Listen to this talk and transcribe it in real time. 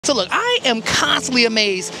So look, I am constantly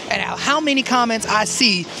amazed at how many comments I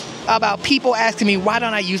see about people asking me why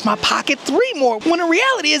don't I use my Pocket 3 more, when the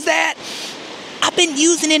reality is that I've been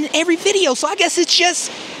using it in every video, so I guess it's just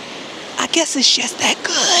that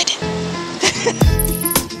good.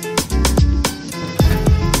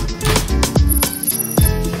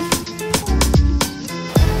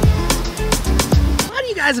 A lot of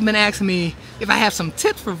you guys have been asking me if I have some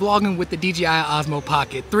tips for vlogging with the Dji Osmo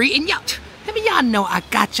Pocket 3, and y'all know I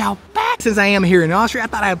got y'all back. Since I am here in Austria, I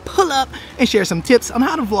thought I'd pull up and share some tips on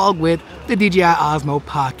how to vlog with the Dji Osmo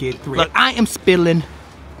Pocket 3. Look, I am spilling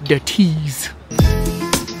the teas.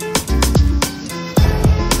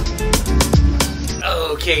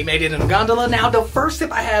 Okay, made it in the gondola. Now, the first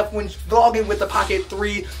tip I have when vlogging with the Pocket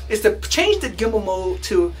 3 is to change the gimbal mode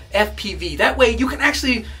to FPV. That way, you can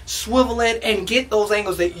actually swivel it and get those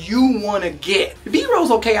angles that you want to get.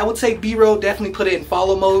 B-roll's okay. I would say B-roll, definitely put it in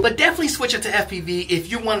follow mode, but definitely switch it to FPV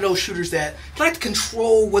if you're one of those shooters that like to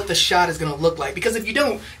control what the shot is going to look like. Because if you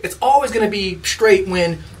don't, it's always going to be straight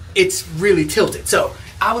when it's really tilted. So,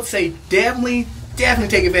 I would say definitely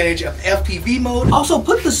take advantage of FPV mode. Also,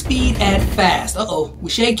 put the speed at fast. Uh-oh, we're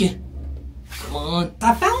shaking. Come on.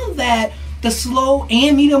 I found that the slow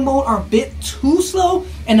and medium mode are a bit too slow,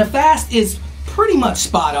 and the fast is pretty much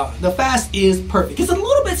spot on. The fast is perfect. It's a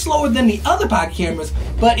little bit slower than the other pocket cameras,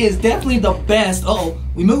 but it's definitely the best. Uh-oh,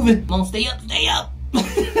 we moving. Come on, stay up, stay up.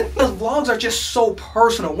 Those vlogs are just so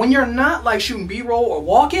personal. When you're not like shooting B-roll or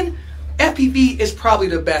walking, FPV is probably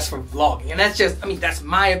the best for vlogging. And that's just, that's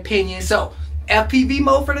my opinion. So, FPV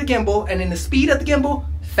mode for the gimbal, and then the speed of the gimbal,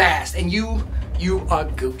 fast, and you are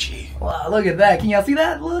Gucci. Wow, look at that. Can y'all see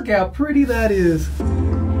that? Look how pretty that is.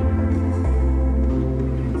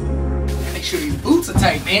 Make sure your boots are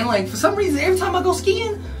tight, man. Like, for some reason, every time I go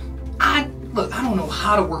skiing, I don't know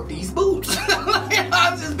how to work these boots.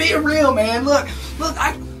 I'm just being real, man. Look,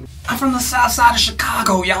 I'm from the south side of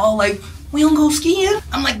Chicago, y'all. Like, we don't go skiing.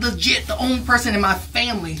 I'm like legit the only person in my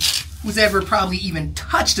family who's ever probably even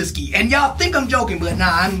touched a ski. And y'all think I'm joking, but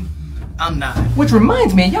nah, I'm not. Which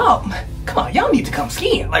reminds me, y'all, come on, y'all need to come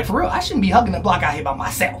skiing. Like, for real, I shouldn't be hugging the block out here by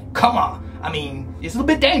myself. Come on. It's a little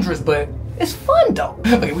bit dangerous, but it's fun though.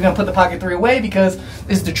 Okay, we're gonna put the Pocket 3 away because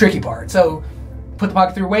this is the tricky part. So, put the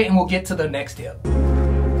Pocket 3 away and we'll get to the next tip.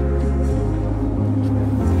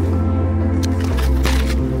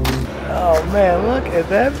 Oh man, look at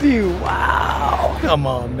that view. Wow. Come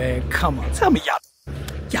on, man, come on. Tell me y'all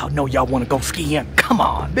know y'all want to go skiing. Come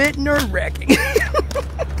on. Bit nerve-wracking.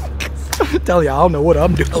 Tell y'all, I don't know what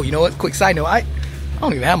I'm doing. Oh, you know what? Quick side note. I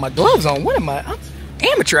don't even have my gloves on. What am I? I'm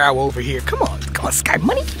amateur hour over here. Come on, Sky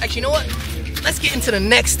Money. Actually, you know what? Let's get into the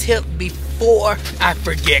next tip before I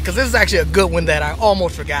forget, because this is actually a good one that I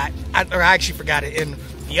almost forgot. I actually forgot it in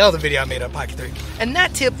the other video I made on Pocket 3. And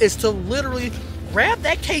that tip is to literally grab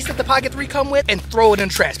that case that the Pocket 3 come with and throw it in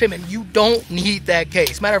the trash. Payment, you don't need that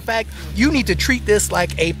case. Matter of fact, you need to treat this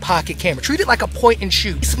like a pocket camera. Treat it like a point and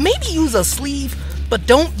shoot. So maybe use a sleeve, but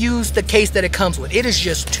don't use the case that it comes with. It is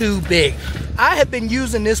just too big. I have been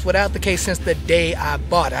using this without the case since the day I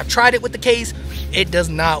bought it. I've tried it with the case. It does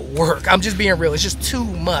not work. I'm just being real. It's just too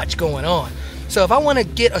much going on. So if I want to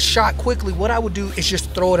get a shot quickly, what I would do is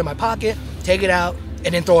just throw it in my pocket, take it out,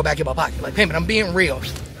 and then throw it back in my pocket. Like, Payment, I'm being real.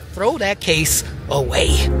 Throw that case away.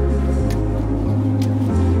 I'm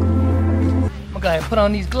gonna go ahead and put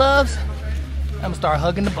on these gloves. I'm gonna start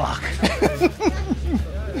hugging the block.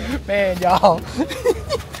 Man, y'all,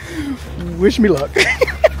 wish me luck.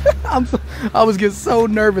 I was getting so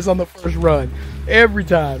nervous on the first run every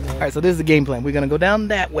time. All right, so this is the game plan. We're gonna go down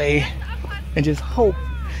that way and just hope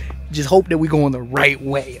that we're going the right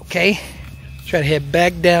way, okay? Try to head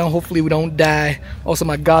back down. Hopefully we don't die. Also,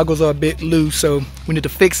 my goggles are a bit loose, so we need to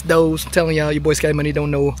fix those. I'm telling y'all, your boy Sky Money don't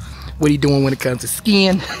know what he doing when it comes to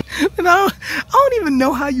skiing. And I don't even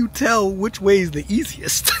know how you tell which way is the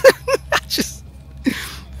easiest.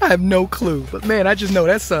 I have no clue. But man, I just know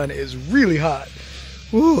that sun is really hot.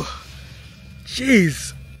 Ooh,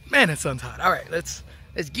 jeez, man, that sun's hot. All right, let's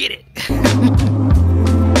get it.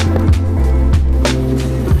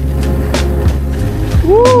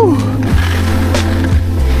 Woo.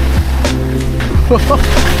 Alright,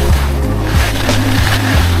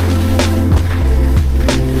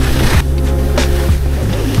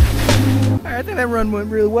 I think that run went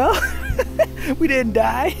really well. We didn't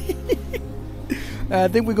die. I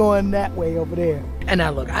think we're going that way over there. And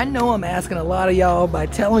now look, I know I'm asking a lot of y'all by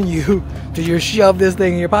telling you to just shove this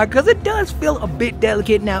thing in your pocket, because it does feel a bit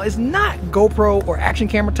delicate. Now, it's not GoPro or action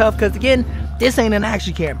camera tough, because again, this ain't an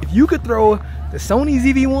action camera. If you could throw the Sony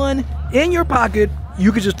ZV-1 in your pocket,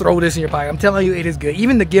 you could just throw this in your pocket. I'm telling you, it is good.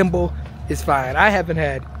 Even the gimbal is fine. I haven't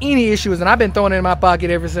had any issues, and I've been throwing it in my pocket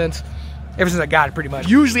ever since I got it, pretty much.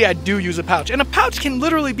 Usually I do use a pouch, and a pouch can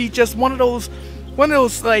literally be just one of those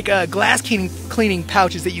like glass cleaning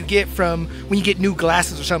pouches that you get from when you get new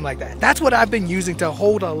glasses or something like that. That's what I've been using to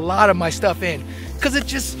hold a lot of my stuff in, because it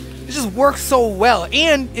just works so well,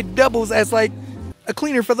 and it doubles as like a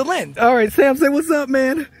cleaner for the lens. All right, Sam, say what's up,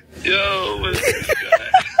 man. Yo, what's up,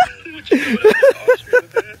 guys? What you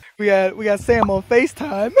doing? We got Sam on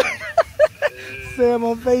FaceTime. Sam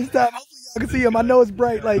on FaceTime. Hopefully y'all can see him. I know it's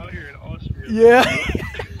bright. Like, yeah.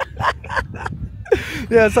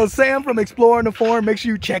 Yeah, so Sam from Exploring the Forum, make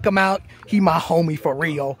sure you check him out. He my homie for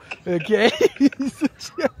real. Okay.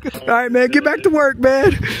 All right, man. Get back to work,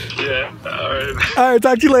 man. Yeah. All right. All right.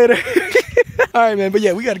 Talk to you later. All right, man. But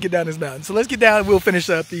yeah, we got to get down this mountain. So let's get down. We'll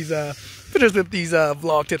finish up these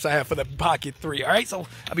vlog tips I have for the Pocket 3. All right. So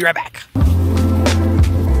I'll be right back.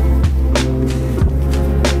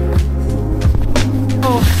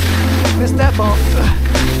 Oh, missed that bump.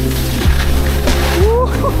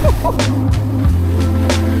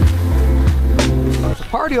 There's a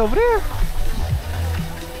party over there.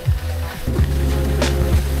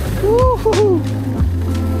 Woo-hoo-hoo.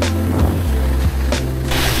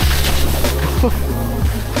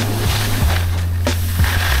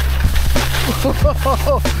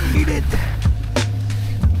 Eat it.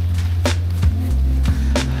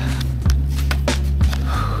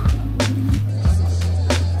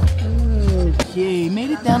 Okay,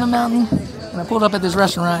 made it down the mountain, and I pulled up at this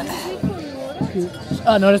restaurant.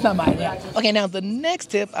 Oh no, that's not mine. Yeah. Okay, now the next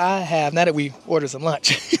tip I have, now that we ordered some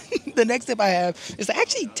lunch, the next tip I have is to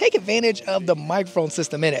actually take advantage of the microphone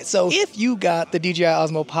system in it. So if you got the DJI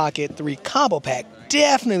Osmo Pocket 3 combo pack,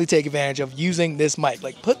 definitely take advantage of using this mic.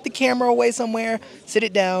 Like, put the camera away somewhere, sit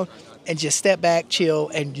it down, and just step back, chill,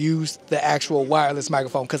 and use the actual wireless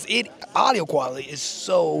microphone, because audio quality is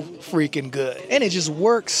so freaking good. And it just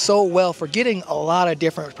works so well for getting a lot of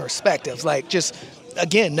different perspectives. Like, just,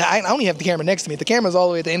 again, I don't even have the camera next to me. The camera's all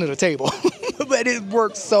the way at the end of the table. But it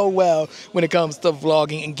works so well when it comes to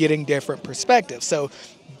vlogging and getting different perspectives. So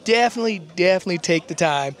definitely take the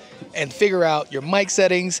time and figure out your mic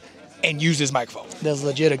settings and use this microphone. There's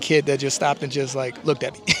legit a kid that just stopped and just like looked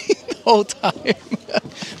at me the whole time.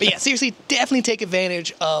 But yeah, seriously, definitely take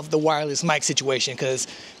advantage of the wireless mic situation, because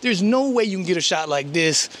there's no way you can get a shot like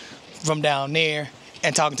this from down there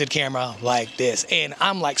and talking to the camera like this. And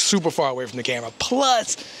I'm like super far away from the camera.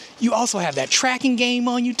 Plus, you also have that tracking game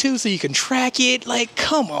on you too, so you can track it. Like,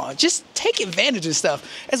 come on, just take advantage of stuff.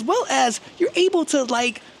 As well as you're able to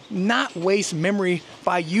like not waste memory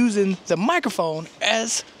by using the microphone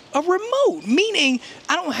as a remote, meaning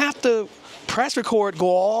I don't have to press record, go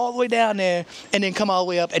all the way down there, and then come all the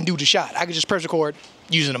way up and do the shot. I can just press record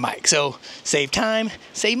using a mic. So save time,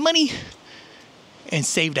 save money, and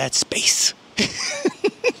save that space.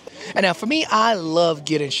 And now for me, I love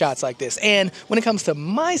getting shots like this. And when it comes to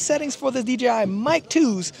my settings for the DJI Mic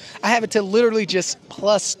 2s, I have it to literally just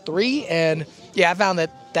 +3. And yeah, I found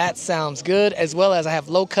that sounds good, as well as I have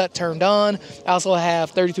low cut turned on. I also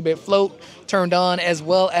have 32-bit float turned on, as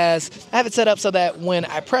well as I have it set up so that when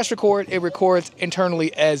I press record, it records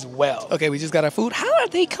internally as well. Okay, we just got our food. How are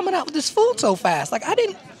they coming out with this food so fast? Like, I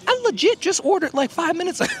legit just ordered like 5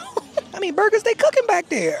 minutes ago. I mean, burgers, they cooking back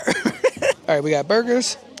there. All right, we got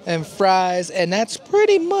burgers and fries, and that's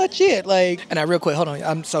pretty much it. Like, and now real quick, hold on,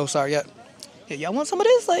 I'm so sorry. Yeah, y'all want some of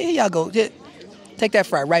this? Like, here y'all go. Yeah, take that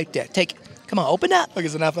fry right there. Take it. Come on, open up. Okay,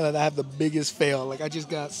 so now I have the biggest fail. Like, I just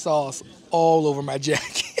got sauce all over my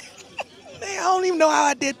jacket. Man, I don't even know how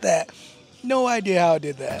I did that. No idea how I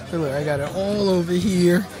did that. But look, I got it all over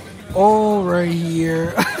here, all right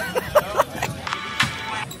here.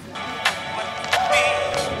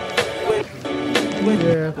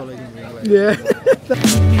 Yeah. I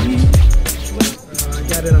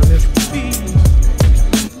got it on this.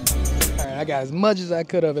 All right, I got as much as I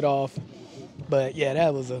could of it off, but yeah,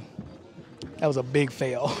 that was a big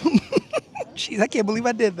fail. Jeez, I can't believe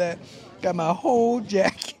I did that. Got my whole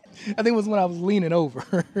jacket. I think it was when I was leaning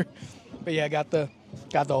over. But yeah, I got the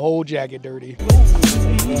whole jacket dirty.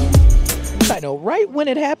 I know, right when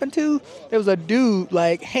it happened too, there was a dude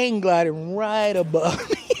like hang gliding right above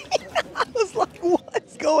me. I was like,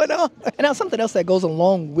 what's going on? And now something else that goes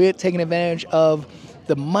along with taking advantage of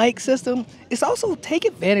the mic system is also take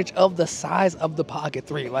advantage of the size of the Pocket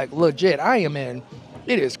 3. Like, legit, it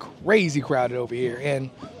is crazy crowded over here, and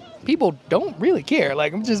people don't really care.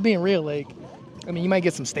 Like, I'm just being real. Like, I mean, you might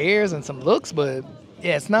get some stares and some looks, but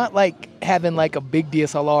yeah, it's not like having like a big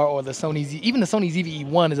DSLR or the even the Sony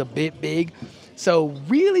ZV-E1 is a bit big. So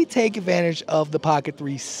really take advantage of the Pocket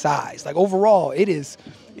 3 size. Like, overall, it is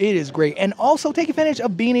It is great. And also take advantage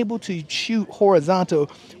of being able to shoot horizontal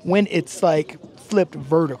when it's like flipped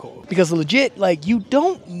vertical. Because legit, like you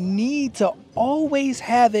don't need to always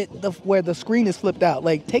have it where the screen is flipped out.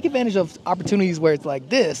 Like take advantage of opportunities where it's like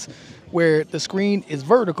this, where the screen is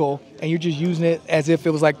vertical and you're just using it as if it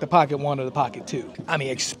was like the Pocket 1 or the Pocket 2. I mean,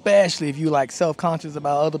 especially if you like self-conscious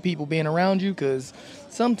about other people being around you, because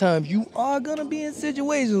sometimes you are gonna be in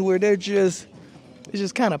situations where it's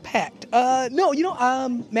just kind of packed. No, you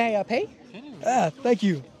know, may I pay? Thank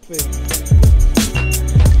you.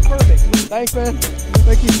 Perfect. Thanks, man.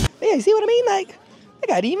 Thank you. Yeah, you see what I mean? Like,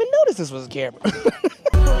 I didn't even notice this was a camera.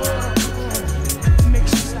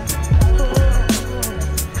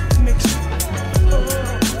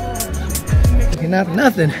 Not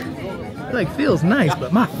nothing. It like feels nice,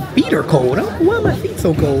 but my feet are cold. I don't know why my feet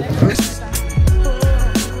so cold.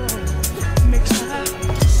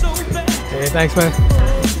 Hey, thanks, man.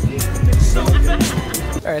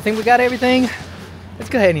 All right, I think we got everything. Let's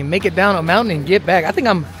go ahead and make it down a mountain and get back. I think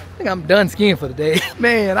I'm done skiing for the day.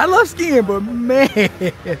 Man, I love skiing, but man,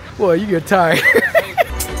 boy, you get tired.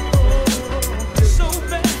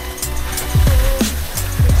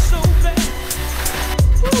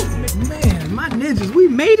 We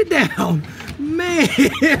made it down, man.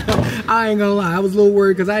 I ain't gonna lie, I was a little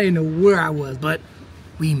worried because I didn't know where I was, but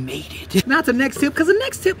we made it. Now to the next tip, because the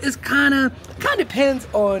next tip is kind of depends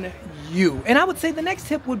on you. And I would say the next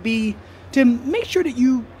tip would be to make sure that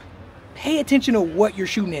you pay attention to what you're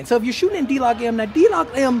shooting in. So if you're shooting in D-Log-M, now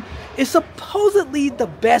D-Log-M is supposedly the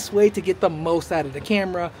best way to get the most out of the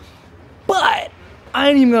camera, but I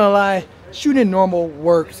ain't even gonna lie, shooting in normal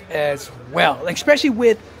works as well, especially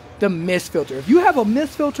with the mist filter. If you have a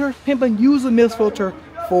mist filter, pimpin', use a mist filter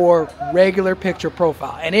for regular picture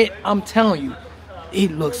profile. And I'm telling you,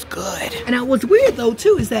 it looks good. And now what's weird though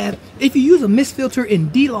too is that if you use a mist filter in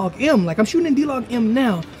D-Log-M, like I'm shooting in D-Log-M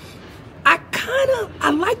now,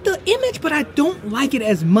 I like the image, but I don't like it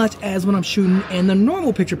as much as when I'm shooting in the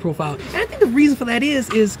normal picture profile. And I think the reason for that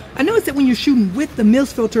is I noticed that when you're shooting with the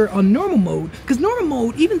mist filter on normal mode, because normal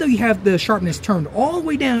mode, even though you have the sharpness turned all the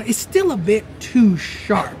way down, it's still a bit too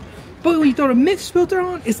sharp. But when you throw the mist filter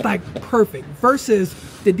on, it's like perfect. Versus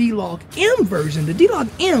the D-Log-M version. The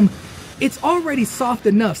D-Log-M, it's already soft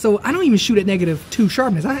enough. So I don't even shoot at -2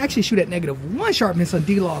 sharpness. I actually shoot at -1 sharpness on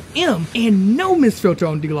D-Log-M and no mist filter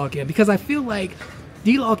on D-Log-M, because I feel like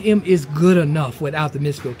D-Log-M is good enough without the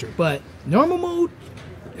mist filter. But normal mode,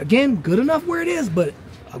 again, good enough where it is, but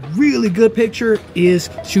a really good picture is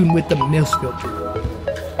shooting with the mist filter.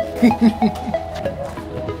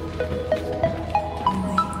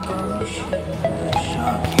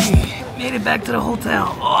 Made it back to the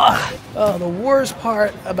hotel. Oh, the worst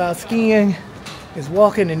part about skiing is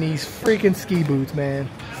walking in these freaking ski boots, man.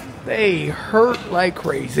 They hurt like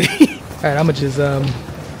crazy. All right, I'm gonna just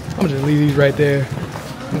leave these right there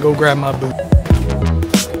and go grab my boot.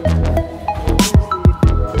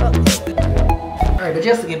 All right, but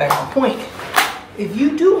just to get back on point, if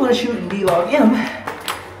you do want to shoot in D-Log-M,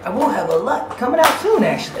 I will have a LUT coming out soon,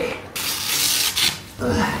 actually.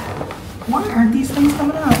 Why aren't these things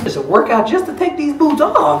coming out? It's a workout just to take these boots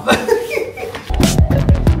off.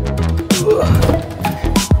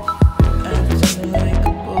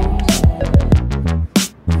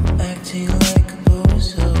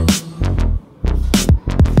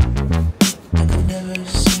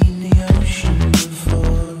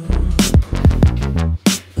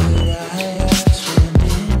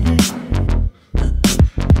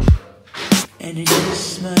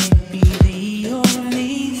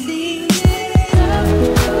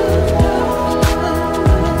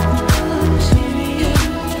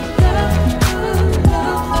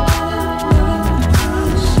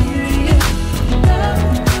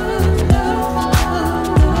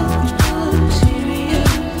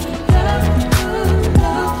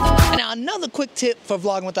 Quick tip for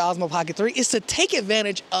vlogging with the Osmo Pocket 3 is to take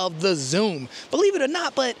advantage of the zoom. Believe it or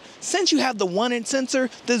not, but since you have the 1-inch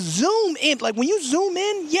sensor, the zoom in, like when you zoom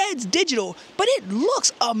in, yeah, it's digital, but it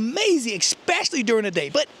looks amazing, especially during the day.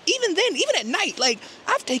 But even then, even at night, like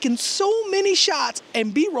I've taken so many shots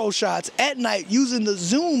and B-roll shots at night using the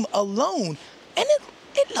zoom alone, and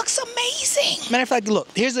it looks amazing. Matter of fact, look,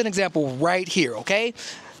 here's an example right here, okay?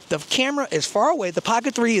 The camera is far away. The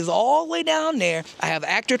Pocket 3 is all the way down there. I have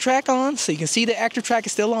actor track on, so you can see the actor track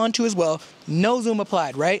is still on too as well. No zoom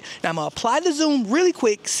applied, right? Now I'm gonna apply the zoom really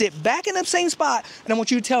quick, sit back in the same spot, and I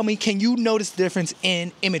want you to tell me, can you notice the difference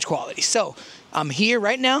in image quality? So I'm here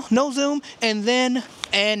right now, no zoom, and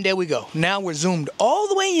there we go. Now we're zoomed all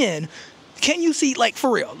the way in. Can you see, like for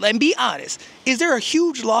real, and be honest, is there a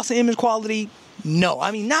huge loss in image quality? No,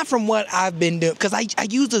 I mean, not from what I've been doing, because I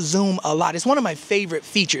use the zoom a lot. It's one of my favorite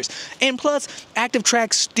features. And plus, active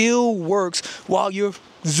track still works while you're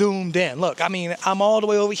zoomed in. Look, I mean, I'm all the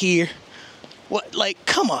way over here. What, like,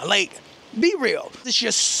 come on, like, be real. It's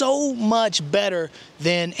just so much better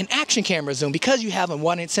than an action camera zoom because you have a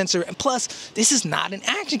 1-inch sensor. And plus, this is not an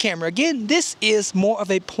action camera. Again, this is more of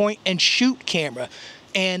a point and shoot camera.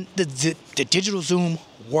 And the digital zoom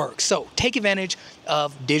works. So take advantage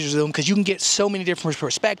of digital zoom because you can get so many different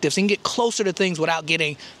perspectives and get closer to things without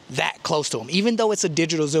getting that close to them. Even though it's a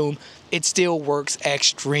digital zoom, it still works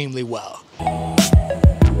extremely well.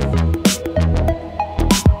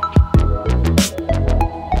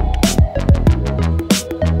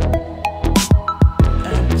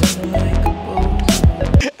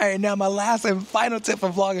 All right, now my last and final tip for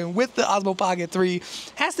vlogging with the Osmo Pocket 3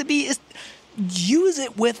 has to be use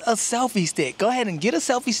it with a selfie stick. Go ahead and get a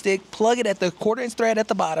selfie stick, plug it at the 1/4-inch thread at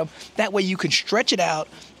the bottom. That way you can stretch it out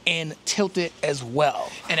and tilt it as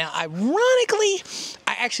well. And now, ironically,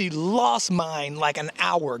 I actually lost mine like an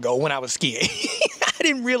hour ago when I was skiing. I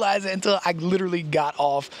didn't realize it until I literally got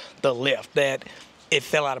off the lift that it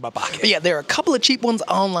fell out of my pocket. But yeah, there are a couple of cheap ones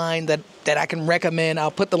online that I can recommend. I'll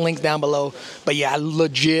put the links down below. But yeah, I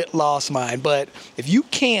legit lost mine. But if you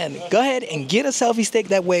can, go ahead and get a selfie stick.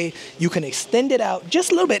 That way you can extend it out just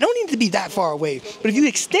a little bit. It don't need to be that far away. But if you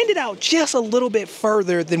extend it out just a little bit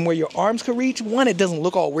further than where your arms could reach, one, it doesn't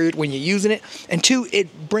look all weird when you're using it. And two,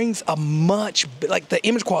 it brings a much, like the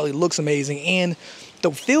image quality looks amazing. And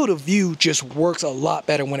the field of view just works a lot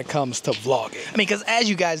better when it comes to vlogging. I mean, because as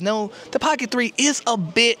you guys know, the Pocket 3 is a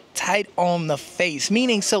bit tight on the face,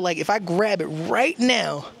 meaning so like if I grab it right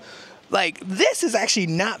now, like this is actually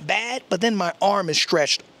not bad, but then my arm is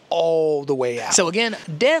stretched all the way out. So again,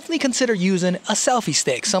 definitely consider using a selfie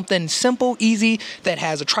stick, something simple, easy, that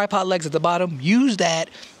has a tripod legs at the bottom. Use that,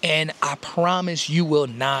 and I promise you will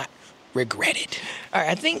not regret it. All right,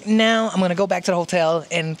 I think now I'm gonna go back to the hotel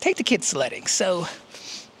and take the kids sledding. So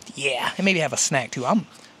yeah, and maybe have a snack too. I'm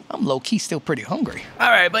low-key still pretty hungry. All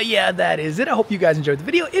right, but yeah, that is it. I hope you guys enjoyed the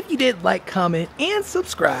video. If you did, like, comment, and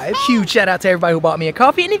subscribe. Huge shout out to everybody who bought me a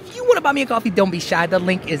coffee. And if you want to buy me a coffee, don't be shy. The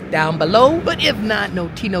link is down below. But if not, no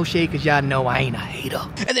tea, no shade, because y'all know I ain't a hater.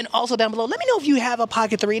 And then also down below, let me know if you have a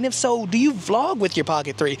Pocket 3. And if so, do you vlog with your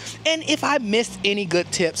Pocket 3? And if I missed any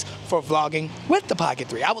good tips for vlogging with the Pocket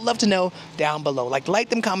 3, I would love to know down below. Like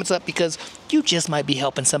them comments up because you just might be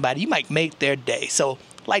helping somebody. You might make their day. So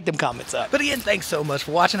like them comments up. But again, thanks so much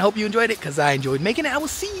for watching. I hope you enjoyed it because I enjoyed making it. I will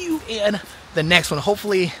see you in the next one.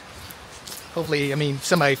 Hopefully, I mean,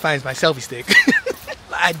 somebody finds my selfie stick.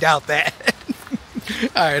 I doubt that.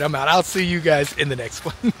 All right, I'm out. I'll see you guys in the next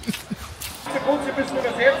one.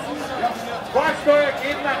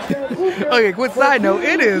 Okay, quick side note,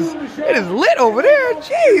 it is lit over there.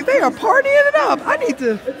 Jeez, they are partying it up. I need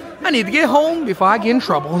to get home before I get in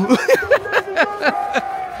trouble.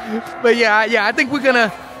 But yeah, I think we're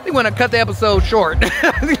gonna cut the episode short. No,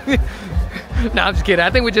 I'm just kidding. I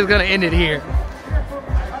think we're just gonna end it here.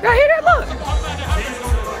 Y'all hear that? Look.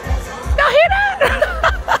 Y'all hear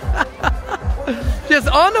that? Just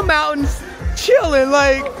on the mountains, chilling,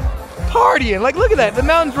 like partying. Like, look at that. The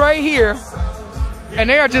mountain's right here, and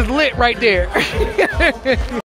they are just lit right there.